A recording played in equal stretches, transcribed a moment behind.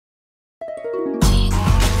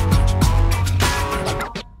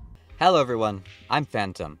Hello everyone, I'm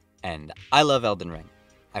Phantom, and I love Elden Ring.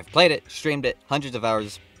 I've played it, streamed it, hundreds of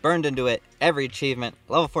hours, burned into it, every achievement,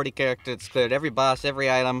 level 40 character, it's cleared every boss,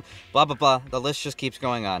 every item, blah blah blah, the list just keeps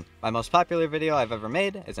going on. My most popular video I've ever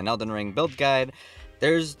made is an Elden Ring build guide.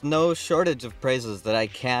 There's no shortage of praises that I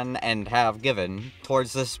can and have given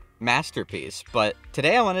towards this masterpiece, but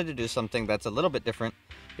today I wanted to do something that's a little bit different,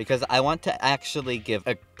 because I want to actually give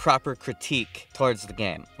a proper critique towards the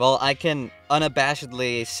game. Well, I can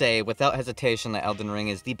unabashedly say without hesitation that Elden Ring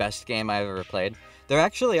is the best game I've ever played. There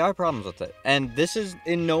actually are problems with it, and this is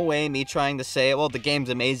in no way me trying to say, well, the game's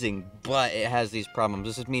amazing, but it has these problems.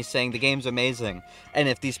 This is me saying the game's amazing, and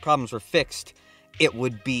if these problems were fixed, it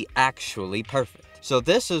would be actually perfect. So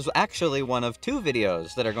this is actually one of two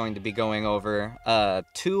videos that are going to be going over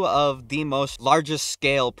two of the most largest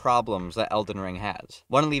scale problems that Elden Ring has.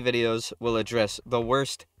 One of the videos will address the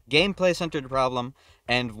worst gameplay-centered problem,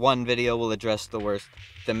 and one video will address the worst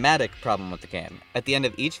thematic problem with the game. At the end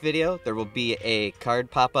of each video, there will be a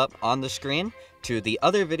card pop up on the screen to the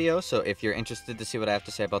other video, so if you're interested to see what I have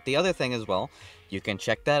to say about the other thing as well, you can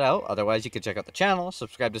check that out. Otherwise, you can check out the channel,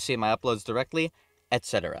 subscribe to see my uploads directly,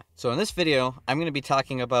 etc. So in this video, I'm going to be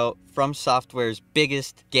talking about From Software's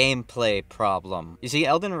biggest gameplay problem. You see,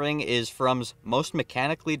 Elden Ring is From's most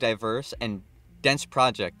mechanically diverse and dense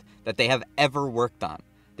project that they have ever worked on.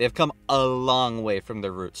 They have come a long way from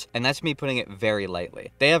their roots, and that's me putting it very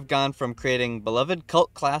lightly. They have gone from creating beloved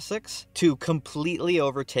cult classics to completely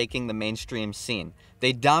overtaking the mainstream scene.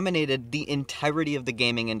 They dominated the entirety of the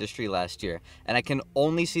gaming industry last year, and I can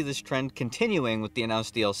only see this trend continuing with the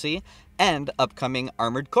announced DLC and upcoming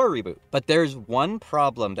Armored Core reboot. But there's one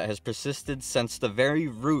problem that has persisted since the very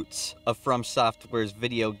roots of From Software's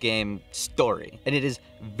video game story, and it is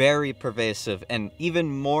very pervasive and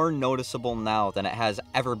even more noticeable now than it has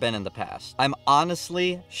ever been in the past. I'm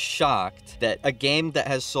honestly shocked that a game that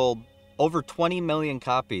has sold over 20 million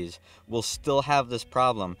copies will still have this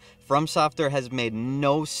problem. From Software has made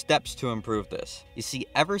no steps to improve this. You see,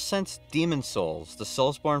 ever since Demon Souls, the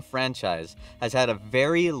Soulsborne franchise has had a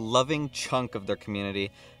very loving chunk of their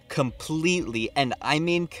community completely, and I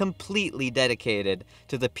mean completely, dedicated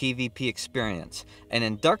to the PvP experience. And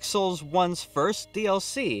in Dark Souls 1's first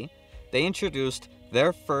DLC, they introduced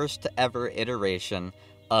their first ever iteration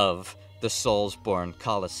of the Soulsborne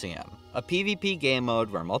Coliseum, a PvP game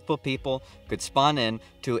mode where multiple people could spawn in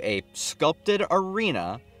to a sculpted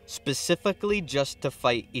arena specifically just to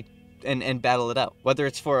fight and battle it out. Whether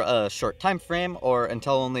it's for a short time frame or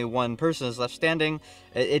until only one person is left standing,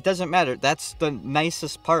 it doesn't matter. That's the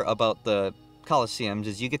nicest part about the Coliseums,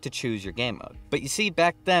 is you get to choose your game mode. But you see,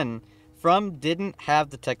 back then, From didn't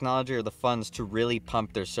have the technology or the funds to really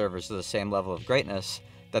pump their servers to the same level of greatness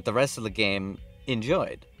that the rest of the game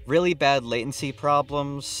enjoyed. Really bad latency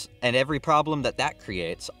problems, and every problem that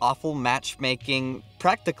creates, awful matchmaking,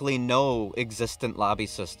 practically no existent lobby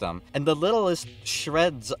system, and the littlest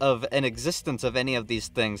shreds of an existence of any of these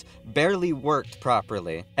things barely worked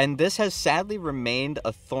properly. And this has sadly remained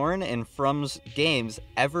a thorn in From's games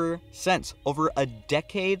ever since, over a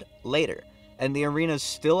decade later. And the arenas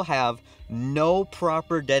still have no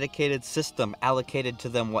proper dedicated system allocated to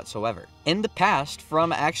them whatsoever. In the past,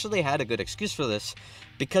 From actually had a good excuse for this,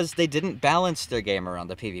 because they didn't balance their game around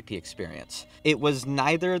the PvP experience. It was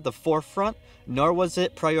neither the forefront, nor was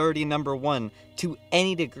it priority number one to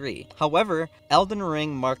any degree. However, Elden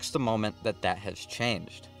Ring marks the moment that has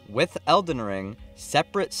changed. With Elden Ring,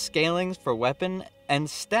 separate scalings for weapon and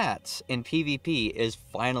stats in PvP is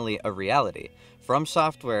finally a reality. From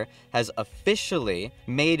Software has officially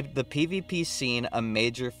made the PvP scene a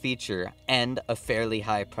major feature and a fairly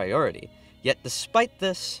high priority. Yet despite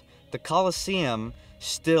this, the Coliseum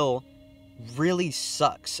still really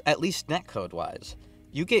sucks, at least netcode-wise.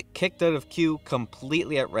 You get kicked out of queue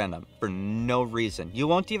completely at random for no reason. You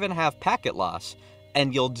won't even have packet loss,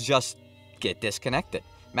 and you'll just get disconnected.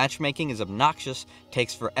 Matchmaking is obnoxious,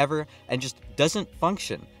 takes forever, and just doesn't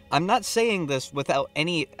function. I'm not saying this without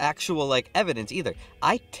any actual evidence either.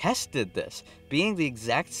 I tested this, being the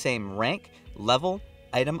exact same rank, level,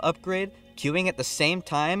 item upgrade, queuing at the same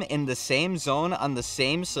time, in the same zone, on the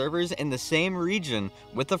same servers, in the same region,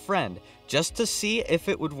 with a friend, just to see if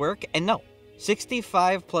it would work, and no.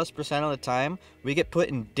 65+% of the time, we get put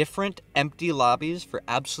in different empty lobbies for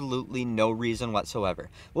absolutely no reason whatsoever.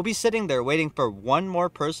 We'll be sitting there waiting for one more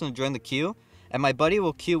person to join the queue, and my buddy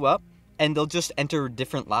will queue up, and they'll just enter a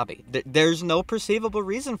different lobby. There's no perceivable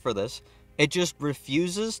reason for this. It just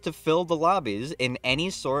refuses to fill the lobbies in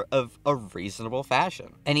any sort of a reasonable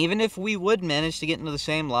fashion. And even if we would manage to get into the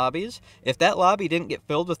same lobbies, if that lobby didn't get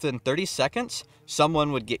filled within 30 seconds,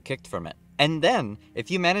 someone would get kicked from it. And then, if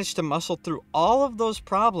you manage to muscle through all of those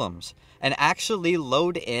problems and actually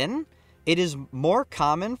load in, it is more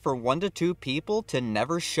common for 1 to 2 people to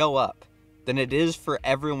never show up than it is for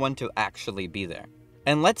everyone to actually be there.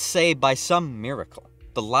 And let's say by some miracle,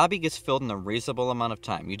 the lobby gets filled in a reasonable amount of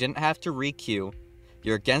time. You didn't have to re-queue.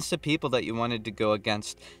 You're against the people that you wanted to go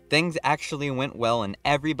against. Things actually went well and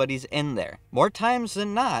everybody's in there. More times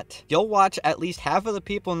than not, you'll watch at least half of the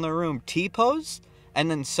people in the room T-pose, and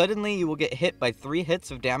then suddenly you will get hit by 3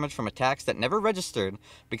 hits of damage from attacks that never registered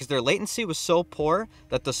because their latency was so poor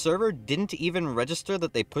that the server didn't even register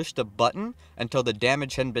that they pushed a button until the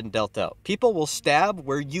damage had been dealt out. People will stab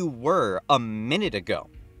where you were a minute ago,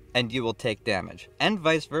 and you will take damage, and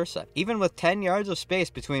vice versa. Even with 10 yards of space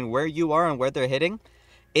between where you are and where they're hitting,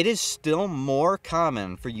 it is still more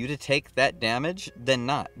common for you to take that damage than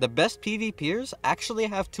not. The best PvPers actually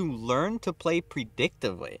have to learn to play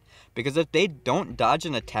predictively, because if they don't dodge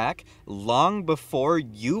an attack long before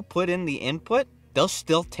you put in the input, they'll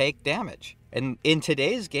still take damage. And in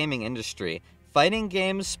today's gaming industry, fighting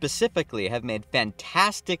games specifically have made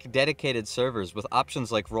fantastic dedicated servers with options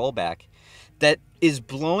like rollback that is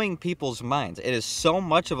blowing people's minds. It is so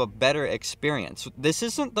much of a better experience. This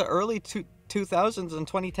isn't the early 2000s and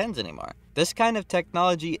 2010s anymore. This kind of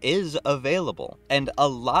technology is available, and a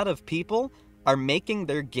lot of people are making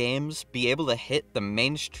their games be able to hit the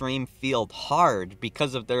mainstream field hard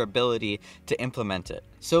because of their ability to implement it.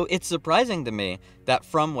 So it's surprising to me that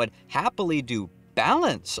From would happily do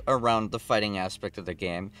balance around the fighting aspect of the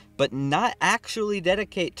game, but not actually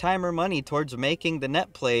dedicate time or money towards making the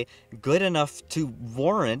net play good enough to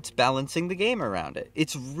warrant balancing the game around it.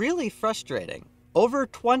 It's really frustrating. Over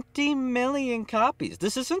 20 million copies.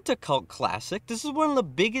 This isn't a cult classic. This is one of the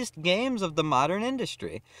biggest games of the modern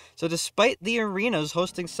industry. So despite the arenas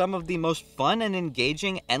hosting some of the most fun and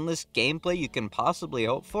engaging endless gameplay you can possibly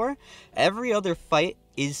hope for, every other fight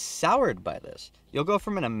is soured by this. You'll go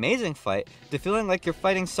from an amazing fight to feeling like you're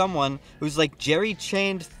fighting someone who's like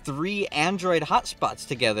jerry-chained 3 Android hotspots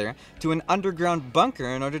together to an underground bunker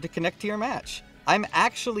in order to connect to your match. I'm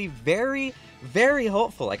actually very, very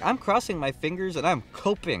hopeful. Like, I'm crossing my fingers and I'm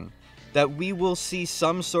hoping that we will see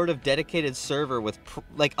some sort of dedicated server with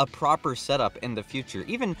like a proper setup in the future,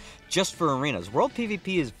 even just for arenas. World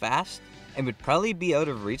PvP is vast and would probably be out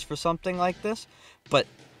of reach for something like this, but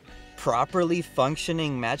properly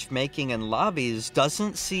functioning matchmaking and lobbies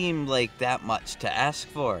doesn't seem like that much to ask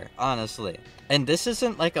for, honestly. And this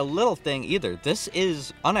isn't like a little thing either. This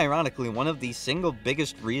is, unironically, one of the single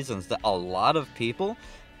biggest reasons that a lot of people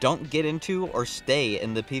don't get into or stay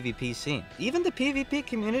in the PvP scene. Even the PvP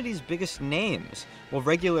community's biggest names will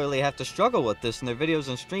regularly have to struggle with this in their videos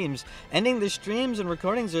and streams, ending their streams and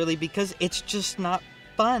recordings early because it's just not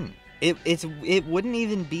fun. It wouldn't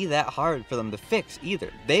even be that hard for them to fix either.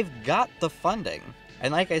 They've got the funding.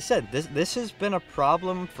 And like I said, this has been a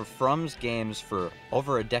problem for From's games for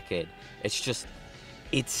over a decade. It's just,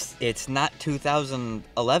 it's not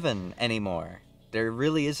 2011 anymore. There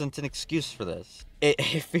really isn't an excuse for this.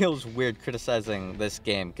 It feels weird criticizing this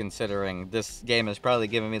game, considering this game has probably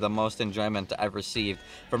given me the most enjoyment I've received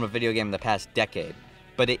from a video game in the past decade.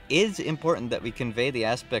 But it is important that we convey the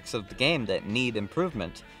aspects of the game that need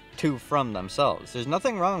improvement to From themselves. There's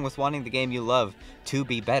nothing wrong with wanting the game you love to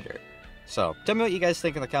be better. So, tell me what you guys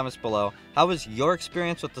think in the comments below. How has your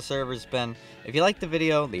experience with the servers been? If you liked the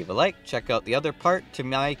video, leave a like. Check out the other part to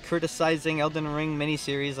my criticizing Elden Ring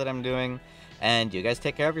mini-series that I'm doing. And you guys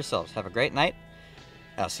take care of yourselves. Have a great night.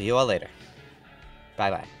 I'll see you all later.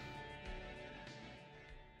 Bye-bye.